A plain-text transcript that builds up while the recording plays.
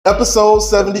Episode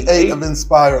 78 of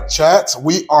Inspired Chats.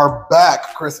 We are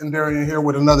back. Chris and Darian here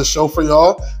with another show for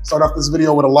y'all. Start off this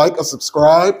video with a like, a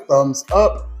subscribe, thumbs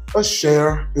up, a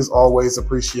share is always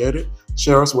appreciated.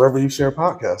 Share us wherever you share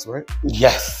podcasts, right?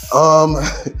 Yes.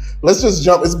 Let's just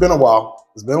jump. It's been a while.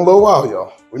 It's been a little while,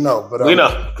 y'all. We know, but we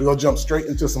know. We're gonna jump straight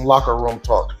into some locker room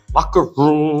talk. Locker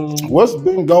room. What's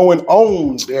been going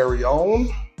on,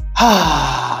 Darian?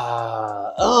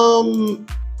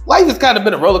 Life has kind of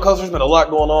been a roller coaster. There's been a lot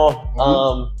going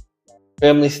on.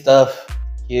 Family stuff,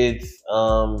 kids,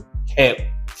 camp.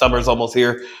 Summer's almost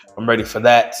here. I'm ready for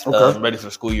that. Okay. I'm ready for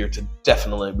the school year to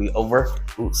definitely be over.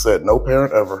 Who said no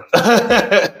parent ever?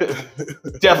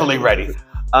 Definitely ready.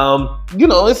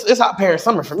 It's hot parent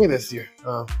summer for me this year.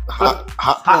 Hot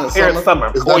parent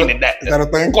summer. Is that a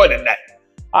thing? Coining that.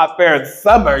 Hot parent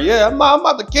summer. Yeah, I'm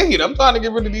about to kick it. I'm trying to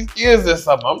get rid of these kids this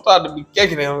summer. I'm trying to be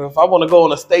kicking them. If I want to go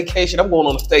on a staycation, I'm going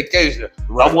on a staycation.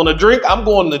 Right. If I want to drink, I'm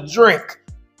going to drink.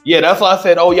 Yeah, that's why I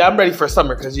said, I'm ready for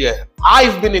summer. Because,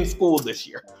 I've been in school this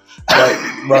year.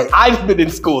 Right. I've been in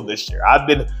school this year. I've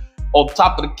been on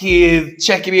top of the kids,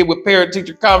 checking in with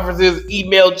parent-teacher conferences,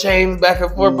 email chains back and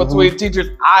forth between teachers.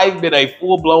 I've been a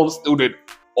full-blown student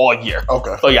all year.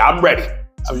 Okay. So, I'm ready.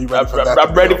 So you ready for that?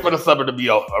 I'm ready for the summer to be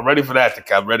over. I'm ready for that to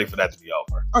come. I'm ready for that to be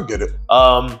over. I get it.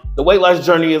 The weight loss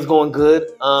journey is going good.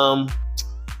 I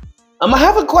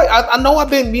haven't quite. I know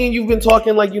me and you've been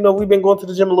talking. We've been going to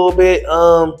the gym a little bit.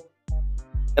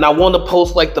 And I want to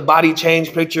post the body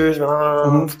change pictures.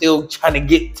 I'm still trying to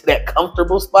get to that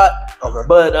comfortable spot. Okay.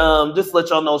 But just to let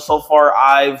y'all know, so far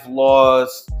I've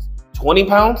lost 20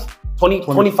 pounds.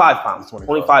 25 pounds.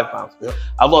 25 pounds. Yep.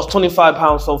 I've lost 25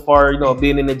 pounds so far.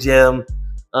 Being in the gym.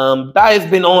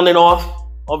 Diet's been on and off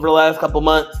over the last couple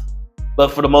months, but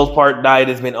for the most part, diet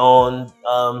has been on.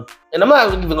 And I'm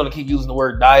not even going to keep using the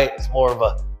word diet. It's more of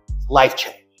a life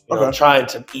change. Trying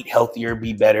to eat healthier,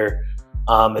 be better.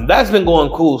 And that's been going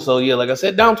cool. So like I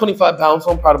said, down 25 pounds.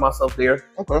 So I'm proud of myself there.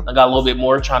 Okay. I got a little bit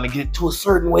more trying to get to a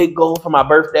certain weight goal for my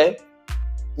birthday.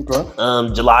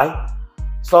 Okay. July.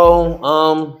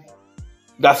 So,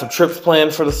 got some trips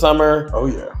planned for the summer. Oh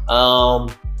yeah.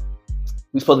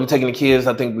 We're supposed to be taking the kids.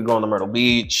 I think we're going to Myrtle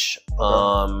Beach.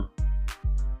 Atlanta.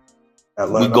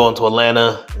 We're going to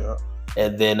Atlanta. Yeah.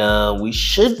 And then we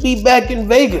should be back in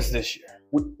Vegas this year.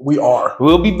 We are.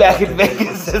 We'll be back in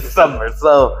Vegas this summer.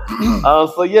 So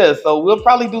we'll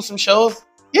probably do some shows.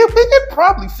 Yeah, we could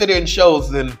probably fit in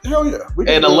shows in Hell yeah.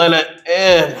 in Atlanta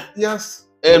and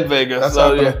Vegas. That's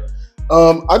so happening.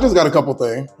 I just got a couple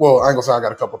things. Well, I ain't gonna say I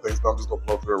got a couple things, but I'm just gonna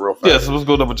blow through it real fast. Yes, let's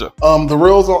go double check. The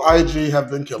reels on IG have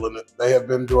been killing it. They have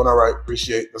been doing all right.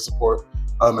 Appreciate the support.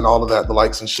 And all of that, the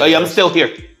likes and shares. Oh yeah, I'm still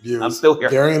here. Views. I'm still here.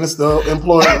 Darian is still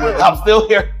employed with I'm still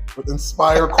here. With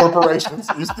Inspire Corporations.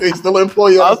 He's still an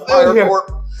employee of Inspire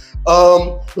Corp.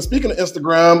 But speaking of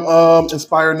Instagram,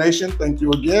 Inspire Nation, thank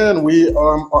you again. We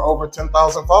are over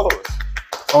 10,000 followers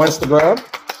on Instagram.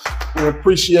 We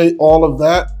appreciate all of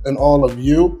that and all of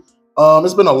you.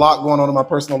 It's been a lot going on in my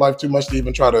personal life, too much to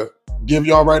even try to give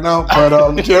y'all right now.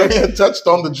 But Darian touched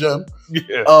on the gym.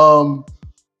 Yeah.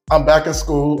 I'm back in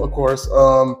school, of course,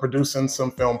 producing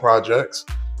some film projects.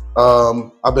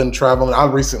 I've been traveling. I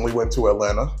recently went to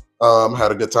Atlanta.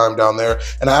 Had a good time down there.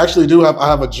 And I actually I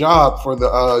have a job for the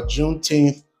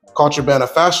Juneteenth Culture Banner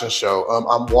fashion show.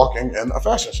 I'm walking in a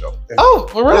fashion show. Oh,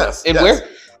 for real? Yes, and yes. Where?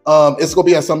 It's going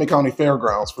to be at Summit County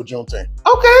Fairgrounds for Juneteenth.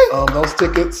 Okay. Those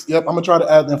tickets, I'm going to try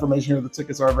to add the information here. The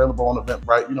tickets are available on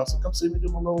Eventbrite, so come see me do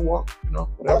my little walk,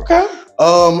 whatever. Okay.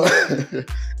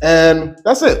 And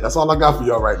that's it. That's all I got for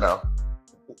y'all right now.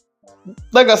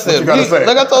 Like I said,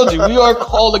 like I told you, we are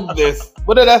calling this,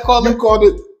 what did I call it? You called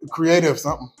it creative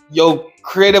something. Your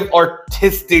creative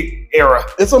artistic era.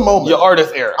 It's a moment. Your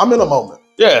artist era. I'm in a moment.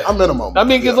 Yeah. I'm in a moment. I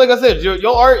mean, because like I said,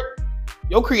 your art,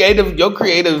 your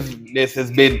creativeness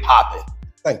has been popping.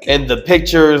 Thank you. And the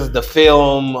pictures, the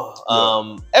film,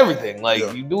 everything.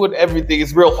 You do it, everything.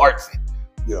 It's real artsy.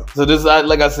 Yeah. So this,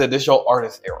 like I said, this your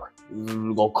artist era.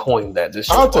 We're gonna coin that. This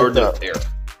your artist era.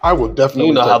 I will definitely.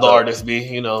 You know how the artists be.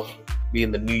 Be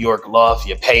in the New York loft.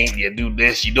 You paint. You do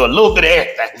this. You do a little bit of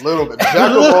everything. A little bit.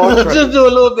 Jack of all trades. Just do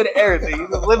a little bit of everything. You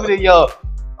just living in your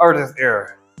artist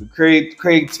era. The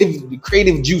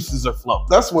creative juices are flowing.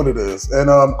 That's what it is. And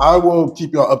I will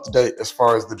keep y'all up to date as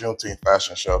far as the Juneteenth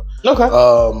fashion show. Okay.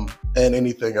 And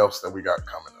anything else that we got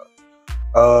coming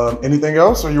up. Anything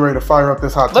else? Or are you ready to fire up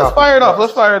this hot topic? Let's fire it off.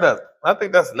 Let's fire it up. I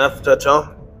think that's enough to touch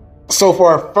on. So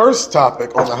for our first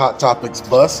topic on the Hot Topics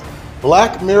bus,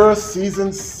 Black Mirror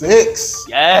Season 6.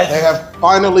 Yes. They have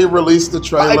finally released the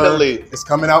trailer. Finally. It's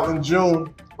coming out in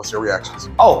June. What's your reactions?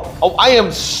 Oh, I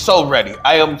am so ready.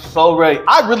 I am so ready.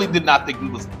 I really did not think we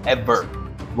was ever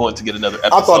going to get another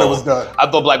episode. I thought it was done. I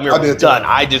thought Black Mirror was done.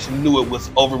 I just knew it was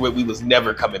over with. We was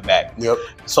never coming back. Yep.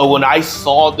 So when I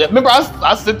saw that, remember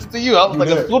I sent it to you. I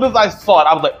was as soon as I saw it,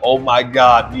 I was like, oh my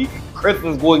God, Chris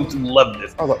is going to love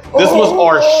this. I was like, this was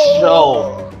our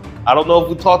show. I don't know if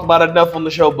we talked about it enough on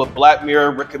the show, but Black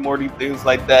Mirror, Rick and Morty, things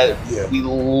like that, we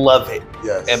love it.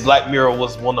 Yes. And Black Mirror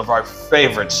was one of our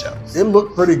favorite shows. It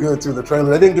looked pretty good too. The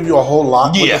trailer. They didn't give you a whole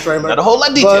lot with the trailer. Not a whole lot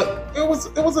of detail. But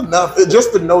it was enough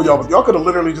just to know y'all could have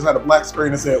literally just had a black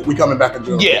screen and said, "We coming back in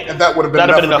June." Yeah. And that would have been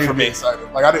enough for me to be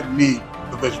excited. Like I didn't need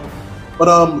the visual. But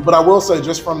I will say,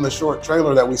 just from the short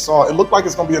trailer that we saw, it looked like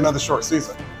it's gonna be another short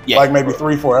season. Yeah. Like maybe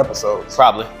 3-4 episodes.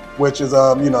 Probably. Which is they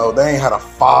ain't had a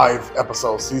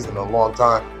 5-episode season in a long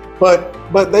time. But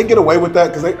they get away with that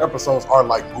because their episodes are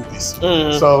like movies.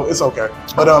 Mm-hmm. So it's okay.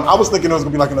 But I was thinking it was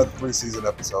gonna be like another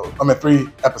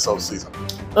 3-episode season.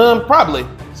 Probably.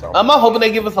 So I'm hoping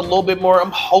they give us a little bit more.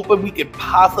 I'm hoping we could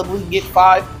possibly get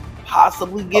 5. I'm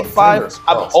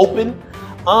hoping.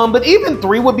 But even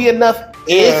 3 would be enough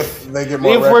if they get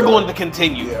more. If we're going to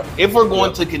continue. Yeah. If we're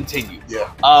going to continue. Yeah.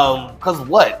 Because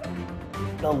what?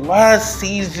 The last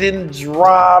season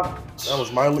dropped. That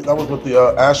was with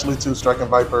the Ashley 2 Striking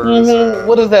Vipers. Mm-hmm.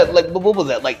 What is that? Like, what was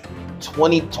that? Like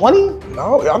 2020?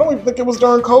 No, I don't even think it was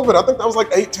during COVID. I think that was like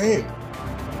 18.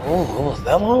 Oh, was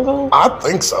that long ago? I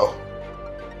think so.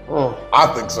 Oh, I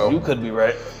think so. You could be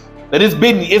right. But it's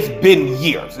been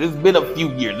years. It's been a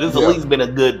few years. There's at least been a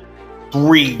good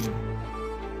 3-4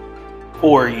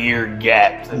 year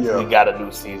gap since we got a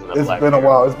new season of Black Mirror. It's been a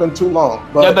while. It's been too long.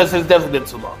 But it's definitely been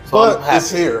too long. So but it's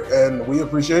here, and we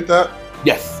appreciate that.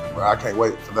 Yes. I can't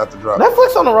wait for that to drop.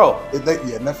 Netflix on the road.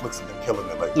 Netflix has been killing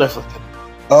it lately. Netflix.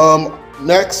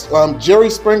 Next, Jerry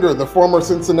Springer, the former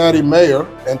Cincinnati mayor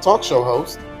and talk show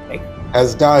host,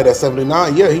 has died at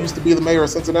 79. Yeah, he used to be the mayor of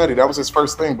Cincinnati. That was his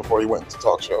first thing before he went into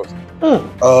talk shows.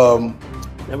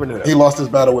 Never knew that. He lost his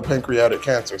battle with pancreatic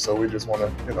cancer, so we just want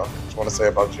to say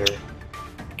about Jerry.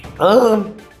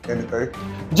 Anything?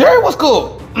 Jerry was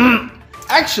cool.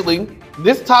 Actually,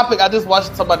 this topic, I just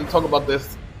watched somebody talk about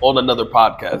this on another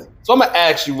podcast. So I'm gonna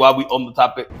ask you while we on the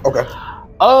topic. Okay.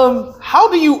 How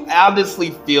do you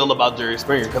honestly feel about Jerry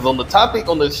Springer? Because on the topic,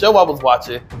 on the show I was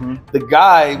watching, the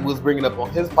guy was bringing up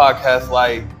on his podcast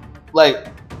like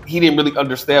he didn't really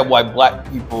understand why black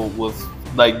people was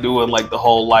like doing like the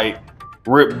whole like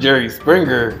rip Jerry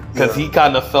Springer, because he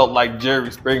kind of felt like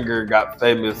Jerry Springer got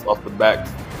famous off the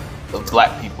backs of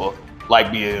black people,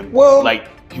 like being like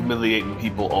humiliating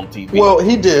people on TV. Well,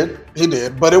 he did,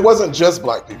 but it wasn't just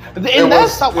black people. And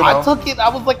that's how I took it. I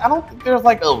was like, I don't think there's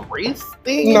like a race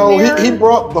thing. No, he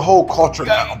brought the whole culture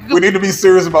down. We need to be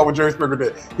serious about what Jerry Springer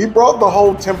did. He brought the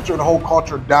whole temperature and the whole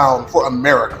culture down for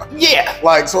America. Yeah.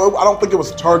 Like, so I don't think it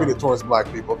was targeted towards black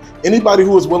people. Anybody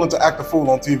who was willing to act a fool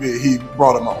on TV, he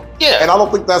brought them on. Yeah. And I don't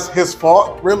think that's his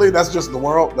fault, really. That's just the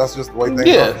world. That's just the way things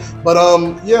are. But I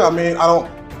mean, I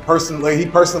don't personally, he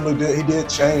did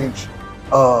change.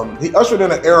 He ushered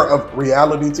in an era of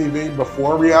reality TV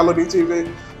before reality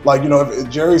TV. Like, if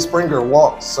Jerry Springer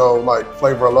walked, so like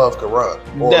Flavor of Love could run.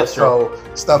 Or that's so true.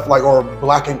 Stuff like, or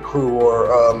Black Ink Crew,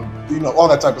 or all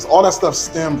that type of stuff. All that stuff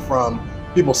stemmed from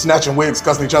people snatching wigs,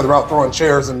 cussing each other out, throwing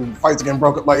chairs, and fights getting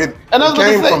broken. Like it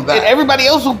came from that. And everybody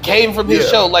else who came from his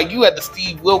show, like you had the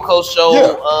Steve Wilkos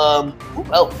show.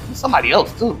 Who else? Somebody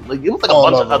else too. Like it was like a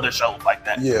bunch of other shows like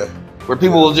that. Yeah. Where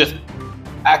people were just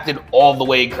acted all the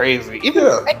way crazy. Even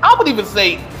I would even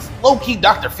say low key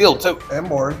Dr. Phil too. And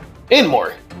Maury.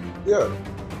 Yeah.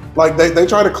 Like they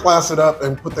try to class it up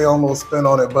and put their own little spin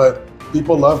on it, but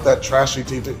people love that trashy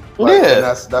TV. Right? And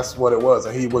that's what it was.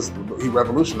 And he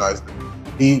revolutionized it.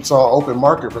 He saw an open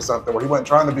market for something where he wasn't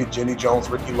trying to be Jenny Jones,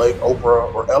 Ricky Lake,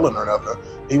 Oprah, or Ellen or nothing.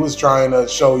 He was trying to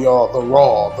show y'all the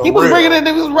raw, the He was real. bringing it,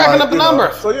 he was racking up the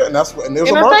numbers. So and there's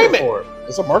a market for it.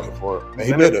 There's a market for it. And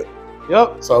he did it.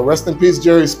 Yep. So rest in peace,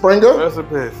 Jerry Springer. Rest in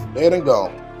peace. Dead and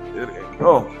gone.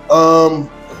 Oh.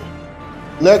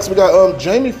 Next we got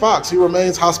Jamie Foxx. He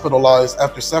remains hospitalized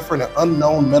after suffering an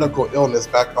unknown medical illness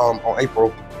back on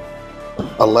April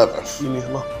 11th. You need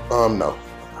help? No.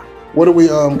 What do we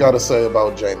got to say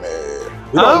about Jamie?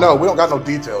 We don't know. We don't got no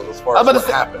details as far as what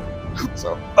happened.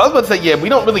 So I was about to say, we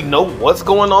don't really know what's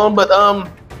going on, but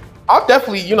I'll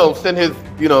definitely,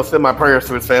 send my prayers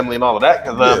to his family and all of that,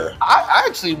 because I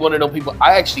actually one of those people.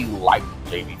 I actually like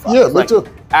Jamie Foxx. Yeah, me too.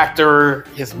 Actor,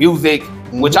 his music,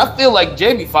 which I feel like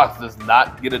Jamie Foxx does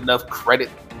not get enough credit.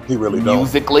 He really don't.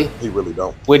 Musically, he really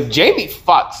don't. When Jamie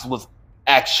Foxx was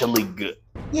actually good.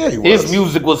 Yeah, he was. His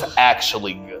music was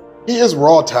actually good. He is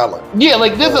raw talent. Yeah,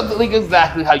 like this is like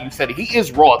exactly how you said it. He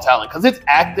is raw talent, because his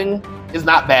acting is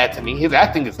not bad to me. His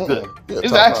acting is good.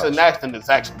 His acting is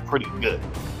actually pretty good.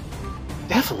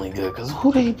 definitely good. Because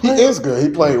who did he play? He is good. He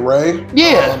played Ray.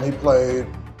 Yeah. He played.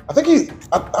 I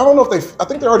don't know if I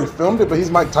think they already filmed it, but he's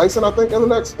Mike Tyson. I think in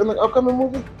the upcoming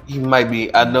movie. He might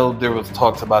be. I know there was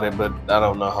talks about it, but I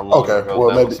don't know how long. Okay. Ago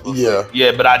Well, maybe. Yeah.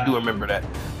 Yeah, but I do remember that.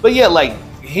 But yeah, like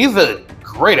he's a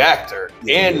great actor,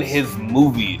 and his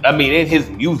movie. I mean, and his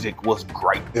music was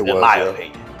great in my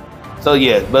opinion. So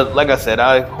yeah, but like I said,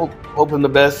 I hope him the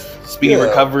best, speedy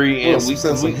recovery, and we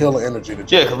send some healing energy to.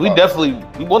 Yeah, because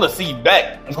we want to see you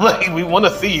back. Like we want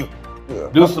to see you. Yeah.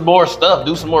 Do some more stuff.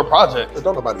 Do some more projects.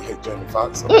 Don't nobody hate Jamie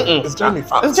Foxx. It's Jamie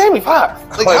Foxx. It's Jamie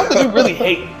Foxx. Like, how could you really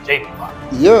hate Jamie Foxx?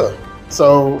 Yeah.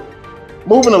 So,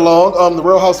 moving along, the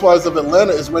Real Housewives of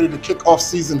Atlanta is ready to kick off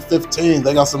season 15.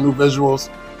 They got some new visuals,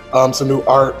 some new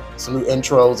art, some new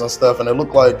intros and stuff, and it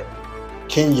looked like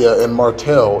Kenya and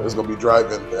Martell is going to be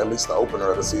driving at least the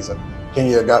opener of the season.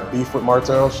 Kenya got beef with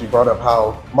Martell. She brought up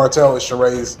how Martell is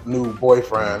Sheree's new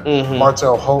boyfriend. Mm-hmm.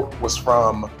 Martell Holt was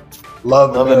from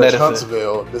Love and Marriage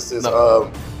Huntsville. This is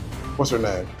what's her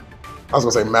name? I was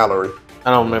gonna say Mallory. I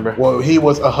don't remember. Well, he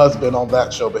was a husband on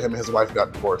that show, but him and his wife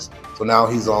got divorced. So now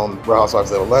he's on Real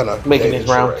Housewives of Atlanta, making his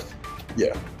rounds.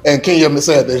 Yeah, and Kenya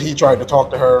said that he tried to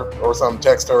talk to her or something,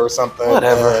 text her or something.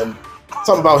 Whatever. And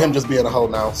something about him just being a hoe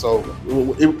now. So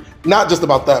not just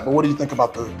about that, but what do you think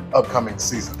about the upcoming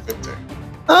season 15?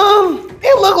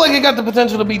 It looked like it got the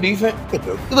potential to be decent. It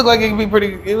do. It looked like it could be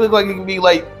pretty. It looked like it could be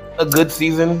like a good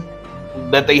season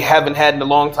that they haven't had in a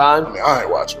long time. I mean, I ain't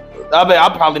watching it. I mean,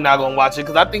 I'm probably not gonna watch it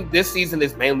because I think this season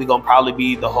is mainly gonna probably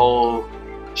be the whole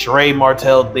Sheree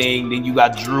Martell thing. Then you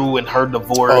got Drew and her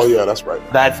divorce. Oh yeah, that's right.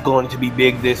 That's going to be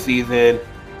big this season.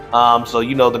 So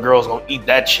you know the girls gonna eat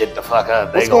that shit the fuck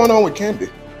up. What's going on with Candy?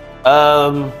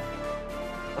 I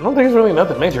don't think there's really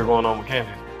nothing major going on with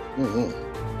Candy.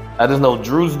 Mm-hmm. I just know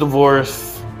Drew's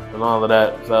divorce and all of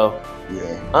that. So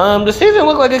yeah. The season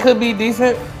looked like it could be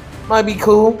decent. Might be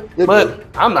cool, but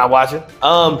I'm not watching.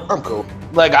 I'm cool.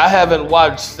 Like I haven't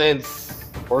watched since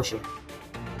Portia.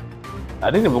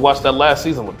 I didn't even watch that last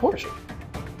season with Portia.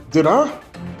 Did I?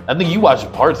 I think you watched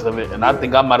parts of it, and I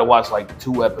think I might have watched like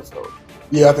 2 episodes.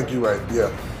 Yeah, I think you're right. Yeah.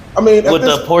 I mean, with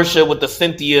the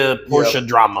Cynthia Portia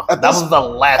drama. That was the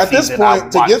last season. At this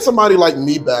point, to get somebody like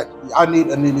me back, I need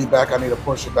a Nene back, I need a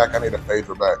Portia back, I need a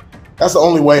Phaedra back. That's the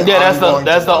only way. Yeah,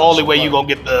 that's the only way you're gonna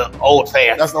get the old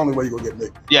fans. That's the only way you're gonna get me.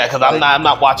 Yeah, because I'm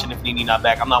not watching if Nene not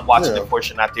back. I'm not watching if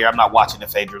Portia not there. I'm not watching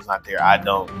if Phaedra's not there. I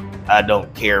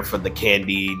don't care for the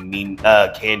Candy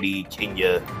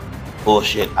Kenya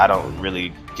bullshit. I don't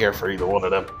really care for either one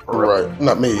of them. Right.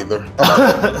 Not me either.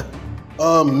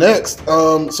 Next,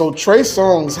 so Trey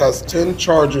Songz has 10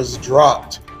 charges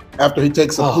dropped after he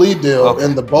takes a plea deal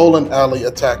in the bowling alley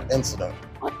attack incident.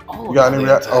 You got any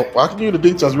reaction? Oh, I can give you the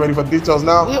details. You ready for the details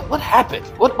now? What happened?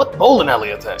 What bowling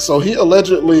alley attack? So he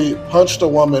allegedly punched a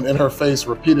woman in her face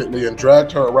repeatedly and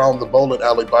dragged her around the bowling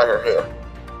alley by her hair.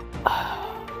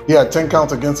 He had 10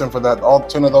 counts against him for that. All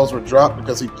 10 of those were dropped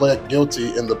because he pled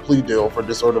guilty in the plea deal for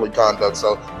disorderly conduct.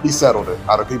 So he settled it.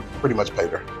 He pretty much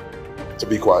paid her to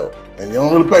be quiet. And you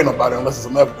don't really pay nobody unless it's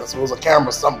some evidence. It was a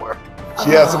camera somewhere. She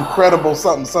had some credible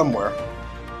something somewhere.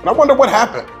 And I wonder what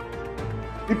happened.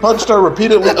 He punched her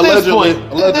repeatedly, allegedly.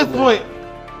 At this point,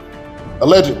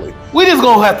 allegedly. We just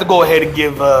gonna have to go ahead and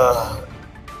give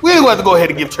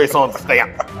Trey Songz a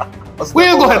stamp. We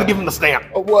just gonna have to give him the stamp.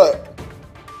 Of what?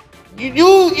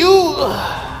 You're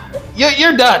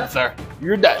done, sir.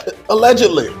 You're done.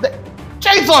 Allegedly.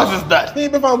 Trey Songz is done. He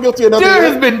ain't been found guilty enough. There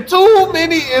has been too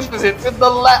many incidents in the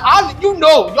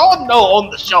y'all know on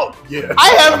the show. Yeah. I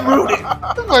have rooted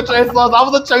for Trey Songz. I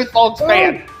was a Trey Songz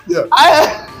fan. Yeah.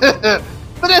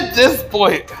 But at this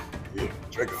point,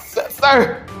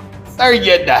 sir,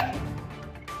 you're done.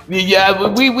 Yeah,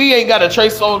 we ain't got a Trey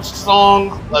Songz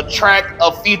song, a track,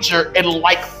 a feature in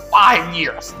like 5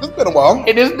 years. It's been a while.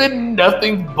 It has been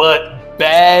nothing but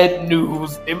bad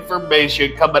news,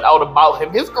 information coming out about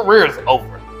him. His career is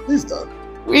over. He's done.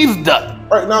 He's done.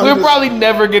 Right now, we'll probably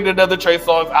never get another Trey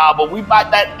Songz album. We might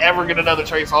not ever get another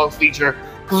Trey Songz feature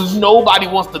because nobody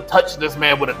wants to touch this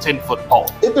man with a 10-foot pole.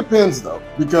 It depends though,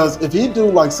 because if he do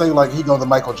he go the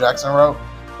Michael Jackson route,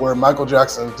 where Michael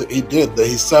Jackson he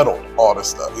settled all this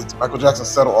stuff. Michael Jackson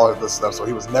settled all of this stuff, so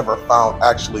he was never found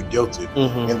actually guilty.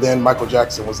 Mm-hmm. And then Michael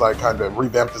Jackson was like kind of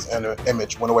revamped his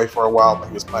image, went away for a while, but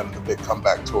he was planning the big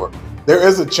comeback tour. There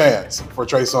is a chance for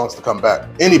Trey Songz to come back.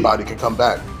 Anybody can come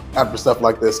back after stuff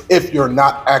like this if you're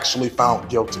not actually found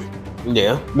guilty.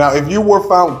 Yeah. Now, if you were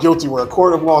found guilty where a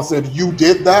court of law said you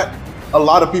did that, a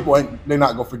lot of people they're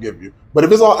not gonna forgive you. But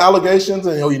if it's all allegations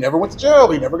and he never went to jail,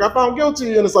 he never got found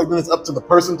guilty, and it's like then it's up to the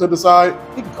person to decide,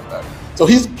 he can come back. So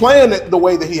he's playing it the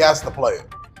way that he has to play it.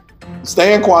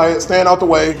 Staying quiet, staying out the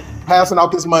way, passing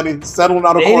out this money, settling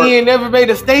out of And court. he ain't never made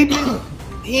a statement.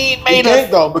 He ain't made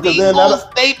can't though, because then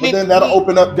statement. but then that'll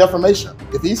open up defamation.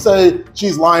 If he say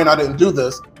she's lying, I didn't do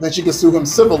this, then she can sue him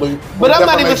civilly. But I'm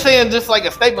not even saying just like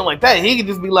a statement like that. He could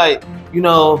just be like, you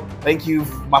know, thank you,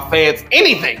 my fans.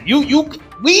 Anything.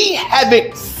 We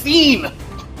haven't seen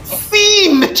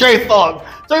Trey Songz.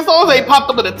 Trey Songz ain't popped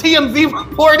up with a TMZ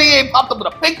report. He ain't popped up with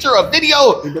a picture, a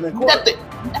video. Nothing.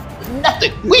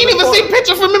 Nothing. We ain't even seen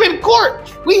pictures from him in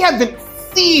court. We haven't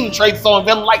seen Trey Songz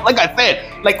in like I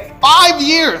said, like 5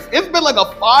 years. It's been like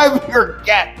a 5-year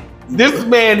gap. This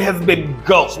man has been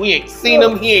ghost. We ain't seen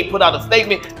him. He ain't put out a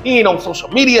statement. He ain't on social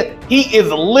media. He is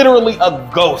literally a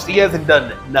ghost. He hasn't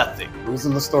done nothing.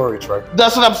 Losing the story, Trey.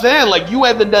 That's what I'm saying. Like, you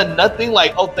haven't done nothing.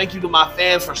 Like, oh, thank you to my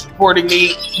fans for supporting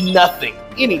me. Nothing.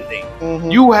 Anything.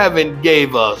 You haven't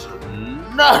gave us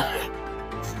nothing.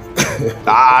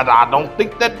 I don't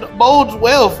think that bodes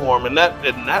well for him in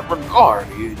that regard.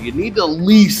 You need to at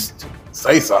least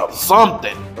say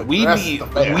something. We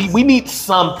need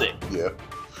something. Yeah.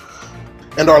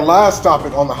 And our last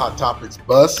topic on the Hot Topics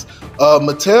bus,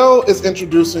 Mattel is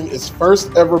introducing its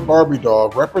first ever Barbie doll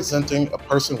representing a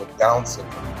person with Down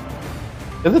syndrome.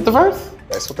 Is it the first?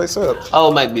 That's what they said.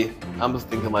 Oh, it might be. I was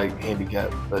thinking like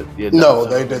handicap, but yeah. No,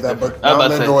 they did that, but now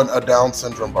they're doing a Down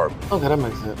syndrome Barbie. Okay, that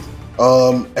makes sense.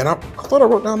 And I thought I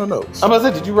wrote down the notes. I'm about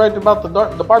to say, did you write about the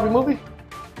Barbie movie?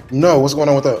 No, what's going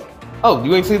on with that? Oh,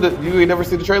 you ain't never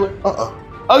see the trailer?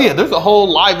 Oh yeah, there's a whole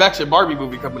live action Barbie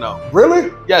movie coming out.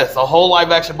 Really? Yes, a whole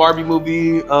live action Barbie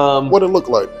movie. What it look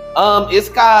like? It's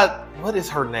got, what is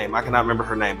her name? I cannot remember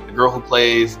her name. The girl who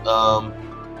plays Margie,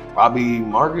 I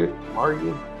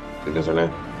think that's her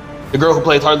name. The girl who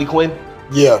plays Harley Quinn.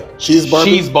 Yeah, she's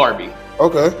Barbie. She's Barbie.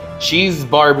 Okay. She's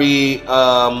Barbie.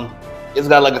 It's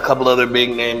got like a couple other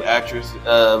big name actors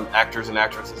and actresses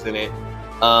in it.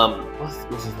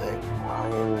 What's his name?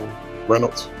 Ryan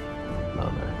Reynolds. No,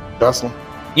 man. Gosling.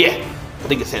 Yeah, I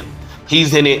think it's him.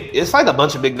 He's in it. It's like a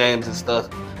bunch of big names and stuff.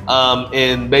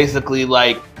 And basically,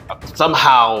 like,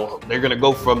 somehow they're gonna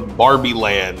go from Barbie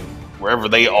Land, wherever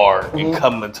they are, and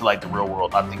come into like the real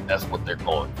world. I think that's what they're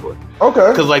going for. Okay.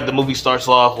 Because like the movie starts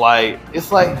off like,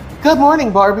 it's like, good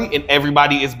morning, Barbie, and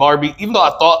everybody is Barbie. Even though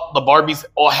I thought the Barbies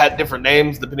all had different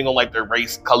names depending on like their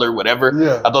race, color, whatever.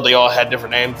 Yeah. I thought they all had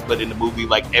different names, but in the movie,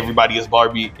 like everybody is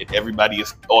Barbie and everybody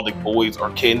is, all the boys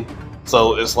are kin.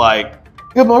 So it's like,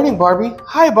 good morning, Barbie.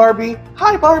 Hi, Barbie.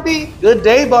 Hi, Barbie. Good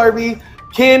day, Barbie.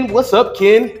 Ken, what's up,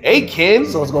 Ken? Hey, Ken.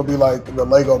 So it's gonna be like the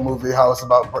Lego movie, how it's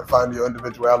about finding your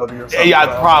individuality or something.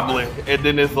 Yeah, probably. And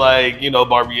then it's like, you know,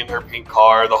 Barbie in her pink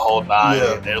car, the whole nine.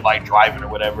 Yeah. And they're like driving or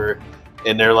whatever.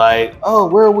 And they're like, oh,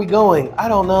 where are we going? I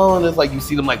don't know. And it's like, you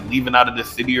see them like leaving out of the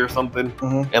city or something.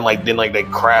 And like, then like they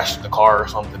crash the car or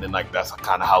something. And like, that's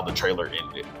kind of how the trailer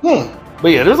ended. But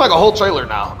yeah, there's like a whole trailer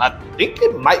now. And I think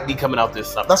it might be coming out this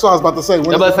summer. That's what I was about to say.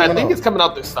 I think it's coming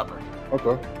out this summer.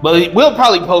 Okay. But we'll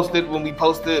probably post it when we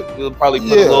post it. We'll probably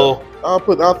put a little. I'll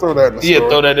throw that in the story. Yeah,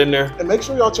 throw that in there. And make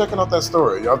sure y'all checking out that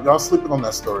story. Y'all sleeping on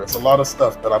that story. It's a lot of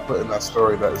stuff that I put in that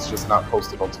story that is just not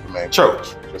posted onto the main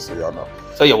page. Just so y'all know.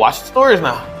 So yeah, watch the stories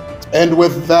now. And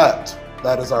with that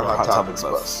is our Hot Topics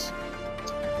bus.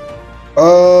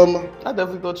 I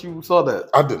definitely thought you saw that.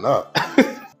 I did not.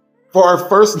 For our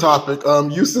first topic,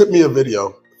 you sent me a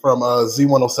video from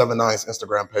Z1079's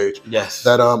Instagram page. Yes.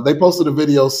 That they posted a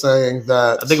video saying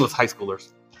that, I think it was high schoolers.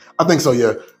 I think so,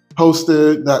 yeah.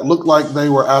 Posted that looked like they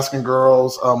were asking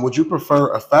girls, would you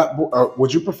prefer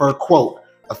quote,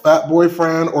 a fat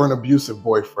boyfriend or an abusive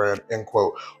boyfriend, end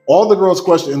quote. All the girls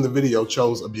questioned in the video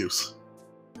chose abuse.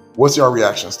 What's your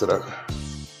reactions to that?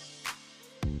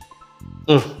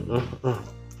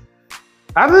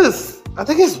 I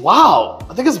think it's wild.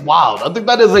 I think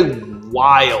that is a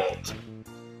wild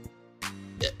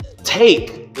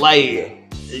take.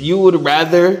 Like, you would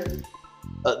rather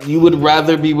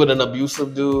be with an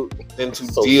abusive dude than to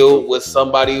deal with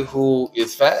somebody who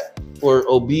is fat or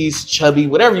obese, chubby,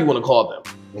 whatever you want to call them.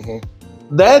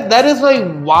 That is a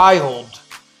wild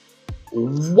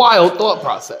thought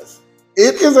process.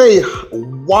 It is a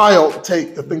wild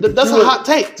take to think that's a hot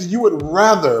take. You would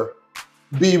rather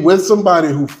be with somebody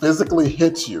who physically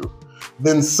hits you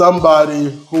than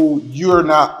somebody who you're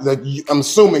not, I'm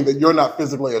assuming that you're not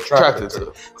physically attracted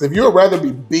to. So if you would rather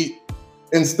be beat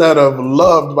instead of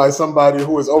loved by somebody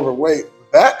who is overweight,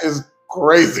 that is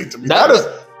crazy to me.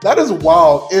 That is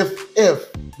wild if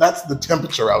that's the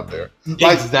temperature out there.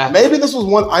 Like, exactly. Maybe this was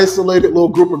one isolated little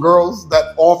group of girls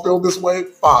that all feel this way,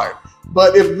 fine.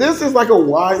 But if this is like a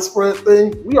widespread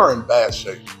thing, we are in bad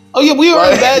shape. Oh yeah, we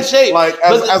are in bad shape. Like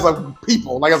as a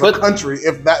people, like as a country,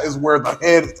 if that is where the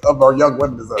heads of our young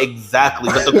women is at. Exactly.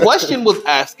 But the question was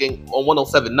asking on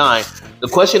 1079, the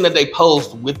question that they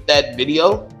posed with that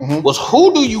video was,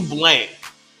 who do you blame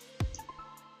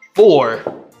for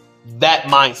that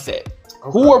mindset?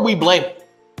 Okay. Who are we blaming?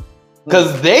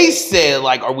 Because they said,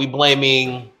 like, are we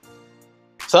blaming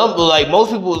some, like,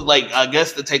 most people, like, I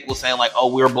guess the take was saying, like,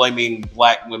 oh, we're blaming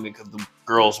black women because the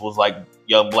girls was, like,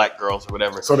 young black girls or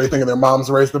whatever. So they thinking their moms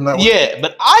raised them that way? Yeah,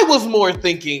 but I was more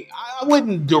thinking, I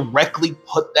wouldn't directly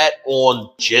put that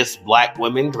on just black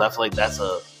women because I feel like that's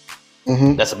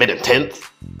a bit intense.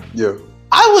 Yeah.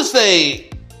 I would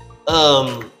say,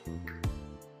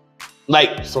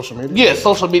 like, social media? Yeah,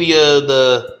 social media,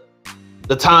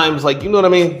 the times, like, you know what I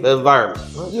mean? The environment.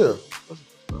 Yeah.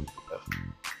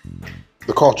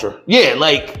 The culture. Yeah,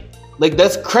 like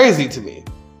that's crazy to me.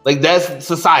 Like, that's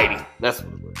society. That's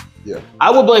what it was. Yeah.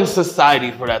 I would blame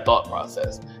society for that thought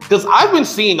process. Because I've been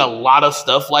seeing a lot of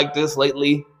stuff like this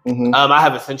lately. I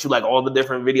haven't sent you like all the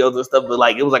different videos and stuff, but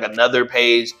like it was like another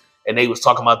page and they was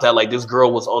talking about that. Like this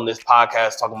girl was on this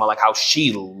podcast talking about like how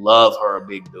she loved her a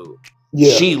big dude.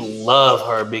 Yeah. She loved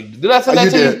her a big dude. Did I say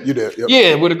that to you? You did. Yep.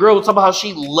 Yeah, where the girl was talking about how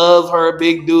she loved her a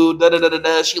big dude.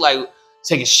 She like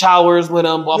taking showers with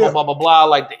him, blah, blah, blah, blah, blah.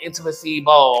 Like the intimacy,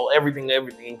 ball, everything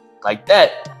like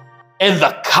that. And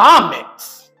the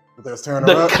comments.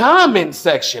 The comment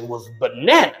section was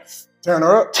bananas. Tearing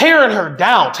her up? Tearing her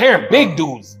down. Tearing big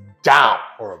dudes down.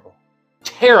 Horrible.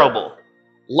 Terrible.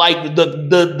 Like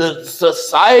the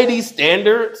society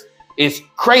standards is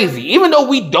crazy. Even though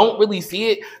we don't really see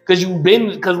it, because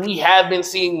we have been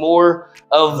seeing more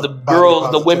of the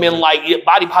girls, the women, like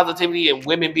body positivity and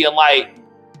women being like,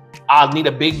 I need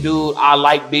a big dude. I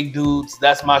like big dudes.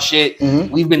 That's my shit.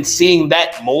 We've been seeing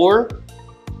that more.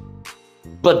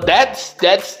 But that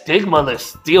stigma is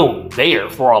still there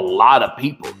for a lot of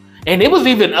people. And it was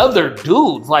even other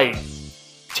dudes like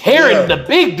tearing the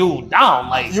big dude down.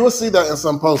 Like you will see that in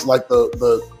some posts, like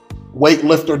the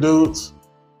weightlifter dudes.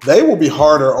 They will be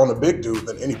harder on a big dude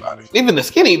than anybody. Even the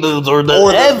skinny dudes or the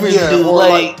average dude.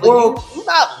 Like you're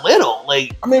not little.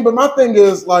 Like I mean, but my thing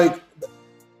is like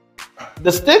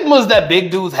the stigmas that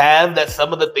big dudes have, that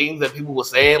some of the things that people were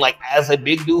saying, like as a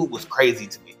big dude, was crazy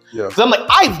to me. Yeah. So I'm like,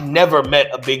 I've never met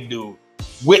a big dude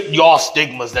with y'all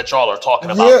stigmas that y'all are talking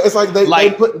about. Yeah, it's like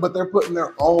they're putting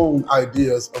their own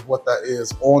ideas of what that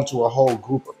is onto a whole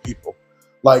group of people.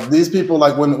 Like these people,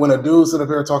 like when a dude sit up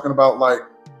here talking about like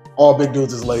all big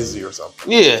dudes is lazy or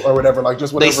something. Yeah. Or whatever, like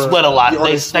just whatever. They sweat a lot,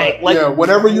 they stink. Like, yeah,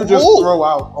 whatever you just throw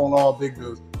out on all big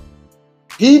dudes.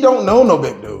 He don't know no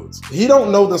big dudes. He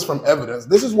don't know this from evidence.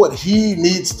 This is what he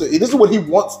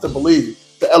wants to believe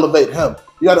to elevate him.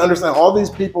 You got to understand, all these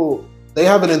people, they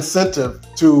have an incentive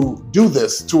to do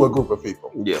this to a group of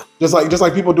people. Yeah. Just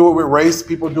like people do it with race,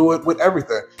 people do it with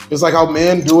everything. It's like how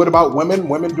men do it about women,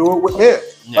 women do it with men.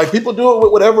 Yeah. Like people do it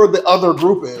with whatever the other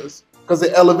group is because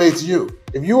it elevates you.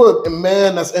 If you're a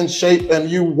man that's in shape and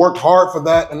you worked hard for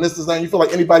that and this is that, and you feel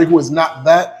like anybody who is not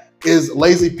that is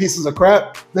lazy pieces of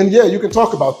crap, then yeah, you can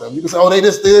talk about them. You can say, oh, they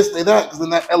this, they that, because then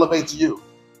that elevates you.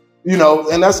 You know,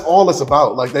 and that's all it's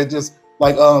about. Like they just,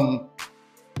 like,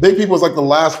 big people is like the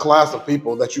last class of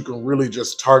people that you can really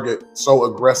just target so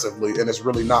aggressively, and it's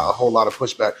really not a whole lot of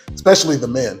pushback, especially the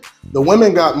men. The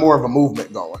women got more of a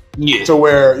movement going. Yeah. To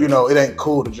where, you know, it ain't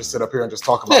cool to just sit up here and just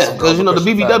talk about something. Yeah, because, you know, the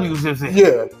BBWs is in.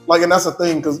 Yeah, like, and that's the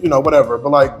thing, because, you know, whatever. But,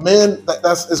 like, men,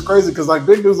 it's crazy, because, like,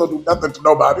 big dudes don't do nothing to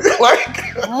nobody. Like,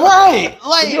 right.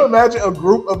 Like, can you imagine a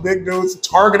group of big dudes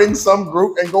targeting some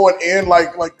group and going in,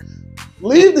 like,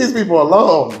 leave these people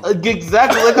alone.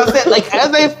 Exactly, like I said, like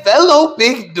as a fellow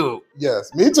big dude.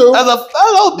 Yes, me too. As a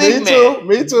fellow big man.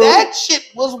 Me too. That shit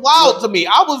was wild to me.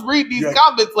 I was reading these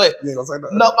comments like, you ain't gonna say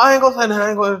that. No, I ain't gonna say that. I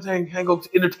ain't gonna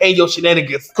entertain your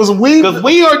shenanigans. Because we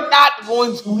are not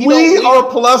going to. We are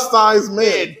plus size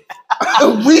men.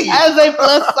 We as a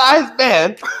plus size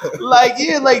man, like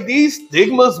yeah, like these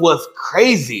stigmas was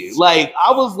crazy. Like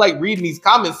I was like reading these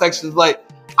comment sections, like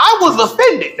I was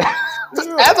offended.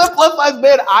 As a plus size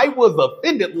man, I was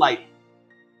offended. Like,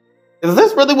 is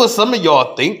this really what some of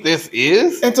y'all think this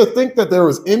is? And to think that there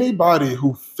was anybody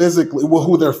who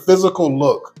their physical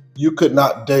look you could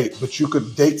not date, but you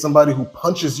could date somebody who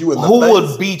punches you in the face. Who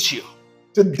would beat you?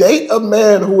 To date a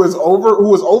man who is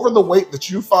over the weight that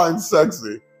you find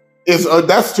sexy is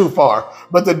that's too far.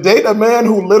 But to date a man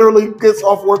who literally gets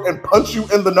off work and punch you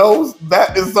in the nose,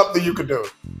 that is something you could do.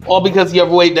 All because you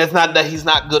overweight. That's not that he's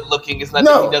not good looking. It's not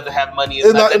that he doesn't have money.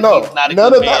 It's not that he's not a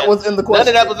none good of that man. was in the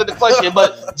question. None of that was in the question.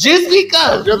 But just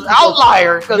because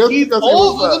outlier, because he's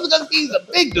old, because he's a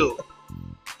big dude.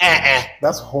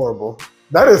 That's horrible.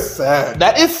 That is sad.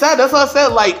 That is sad. That's what I said.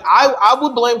 Like, I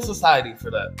would blame society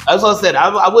for that. That's what I said.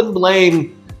 I wouldn't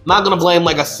blame, not gonna blame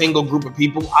like a single group of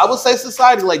people. I would say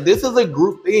society. Like, this is a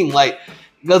group thing. Like,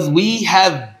 because we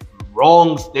have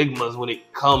wrong stigmas when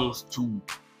it comes to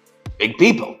big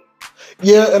people.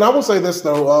 Yeah, and I will say this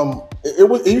though,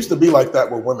 it used to be like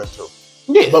that with women too.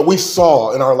 Yeah. But we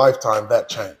saw in our lifetime that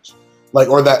change. Like,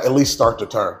 or that at least start to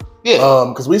turn. Yeah.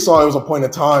 Because we saw it was a point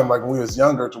in time, like when we was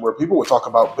younger, to where people would talk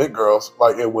about big girls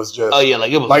like it was just,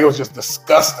 like it was just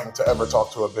disgusting to ever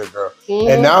talk to a big girl. Mm-hmm.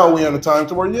 And now we're in a time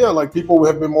to where, like people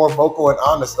have been more vocal and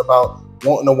honest about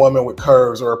wanting a woman with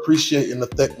curves or appreciating the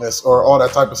thickness or all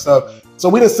that type of stuff. So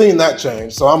we done seen that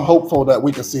change. So I'm hopeful that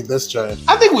we can see this change.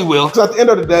 I think we will. Because at the end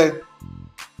of the day,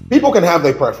 people can have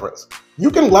their preference. You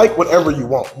can like whatever you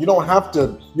want. You don't got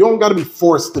to be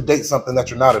forced to date something that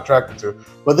you're not attracted to.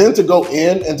 But then to go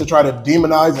in and to try to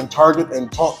demonize and target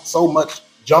and talk so much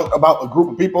junk about a group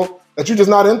of people that you're just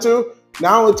not into,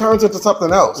 now it turns into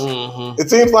something else. Mm-hmm. It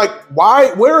seems like,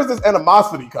 where is this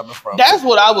animosity coming from? That's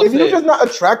what I would say. If you're just not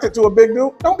attracted to a big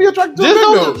dude, don't be attracted to a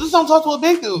big dude. Just don't talk to a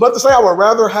big dude. But to say I would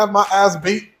rather have my ass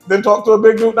beat than talk to a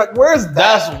big dude, like where's that?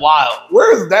 That's wild.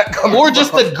 Where is that coming from? Or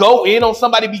just to go in on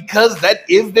somebody because that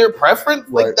is their preference?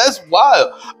 Like, right. That's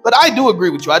wild. But I do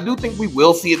agree with you. I do think we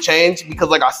will see a change because,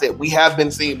 like I said, we have been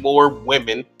seeing more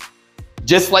women,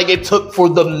 just like it took for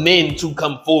the men to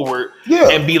come forward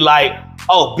and be like,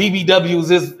 oh,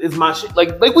 BBWs is my shit.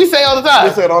 Like we say all the time.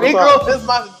 We say it all the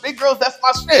time. Big girls, that's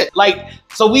my shit. Like,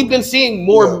 so we've been seeing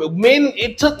more men.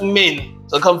 It took men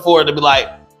to come forward to be like,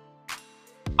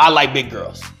 I like big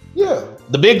girls. Yeah.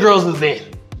 The big girls is in.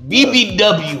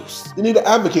 BBWs. You need to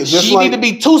advocate. She need to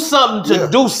be too something to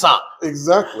do something.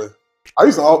 Exactly. I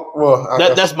used to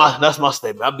that's my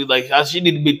statement. I'd be like, she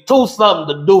need to be too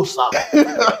something to do something.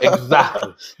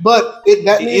 Exactly. But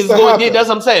that needs to happen. That's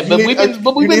what I'm saying.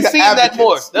 But we've been seeing that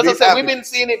more. That's what I'm saying. We've been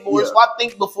seeing it more. So I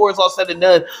think before it's all said and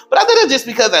done. But I think it's just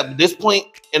because at this point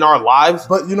in our lives.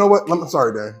 But you know what? I'm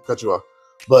sorry, Dan, cut you off.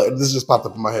 But this just popped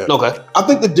up in my head. Okay. I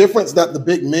think the difference that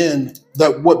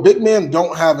what big men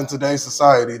don't have in today's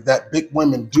society, that big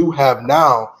women do have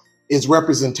now, is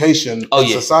representation in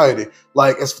society.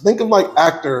 Like, think of like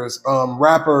actors,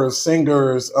 rappers,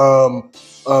 singers,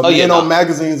 men on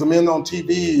magazines, men on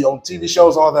TV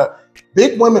shows, all that.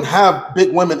 Big women have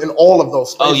big women in all of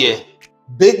those spaces. Oh yeah.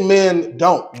 Big men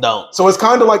don't. So it's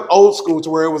kind of like old school to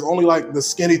where it was only like the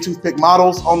skinny toothpick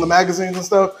models on the magazines and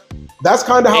stuff. That's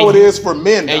kind of how it is for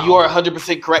men now. And you are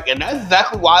 100% correct. And that's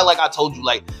exactly why, like I told you,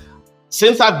 like,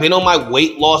 since I've been on my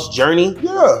weight loss journey,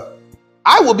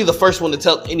 I will be the first one to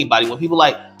tell anybody when people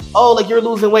like, oh, like you're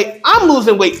losing weight. I'm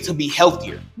losing weight to be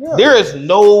healthier. Yeah. There is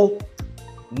no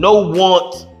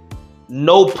want,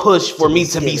 no push for me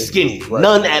to be skinny. Right.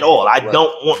 None at all. I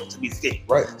don't want to be skinny.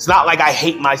 Right. It's not like I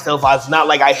hate myself. It's not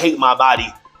like I hate my body.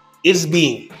 It's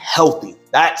being healthy.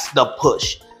 That's the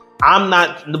push.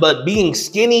 But being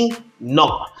skinny,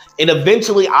 no. And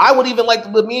eventually, I would even like to,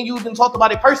 but me and you even talked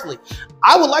about it personally.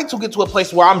 I would like to get to a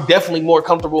place where I'm definitely more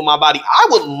comfortable with my body. I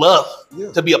would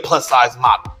love to be a plus size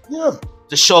model. Yeah.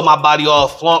 To show my body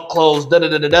off, flaunt clothes,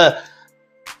 da-da-da-da-da.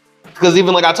 Because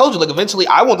even like I told you, like eventually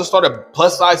I want to start a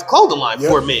plus size clothing line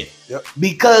for men. Yep.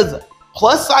 Because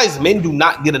plus size men do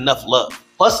not get enough love.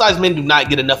 Plus size men do not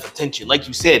get enough attention. Like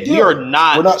you said, we're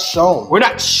not shown. We're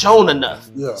not shown enough.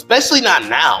 Yeah. Especially not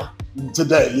now.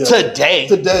 Today, Today,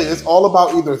 it's all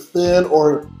about either thin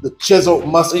or the chiseled,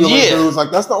 muscular dudes.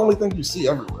 Like that's the only thing you see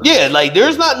everywhere. Yeah, like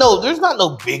there's not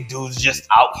no big dudes just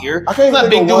out here. I can't even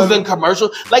think of dudes in commercial.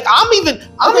 Like I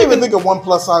don't even think of one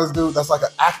plus size dude that's like an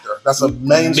actor, that's a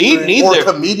mainstream or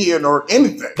comedian or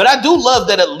anything. But I do love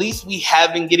that at least we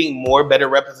have been getting better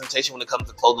representation when it comes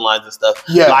to clothing lines and stuff.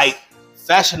 Yeah, like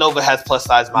Fashion Nova has plus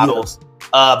size models. Yeah.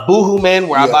 Boohoo Man,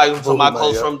 where I buy some of my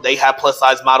clothes from, they have plus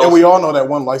size models. And we all know that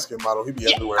one light skinned model. He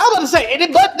be everywhere. I was gonna say, I was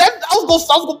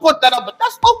gonna put that up, but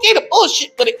that's okay to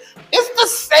bullshit. But it's the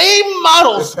same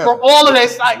models for all of their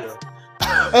sites.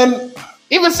 Yeah. And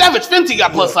even Savage Fenty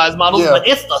got plus size models, but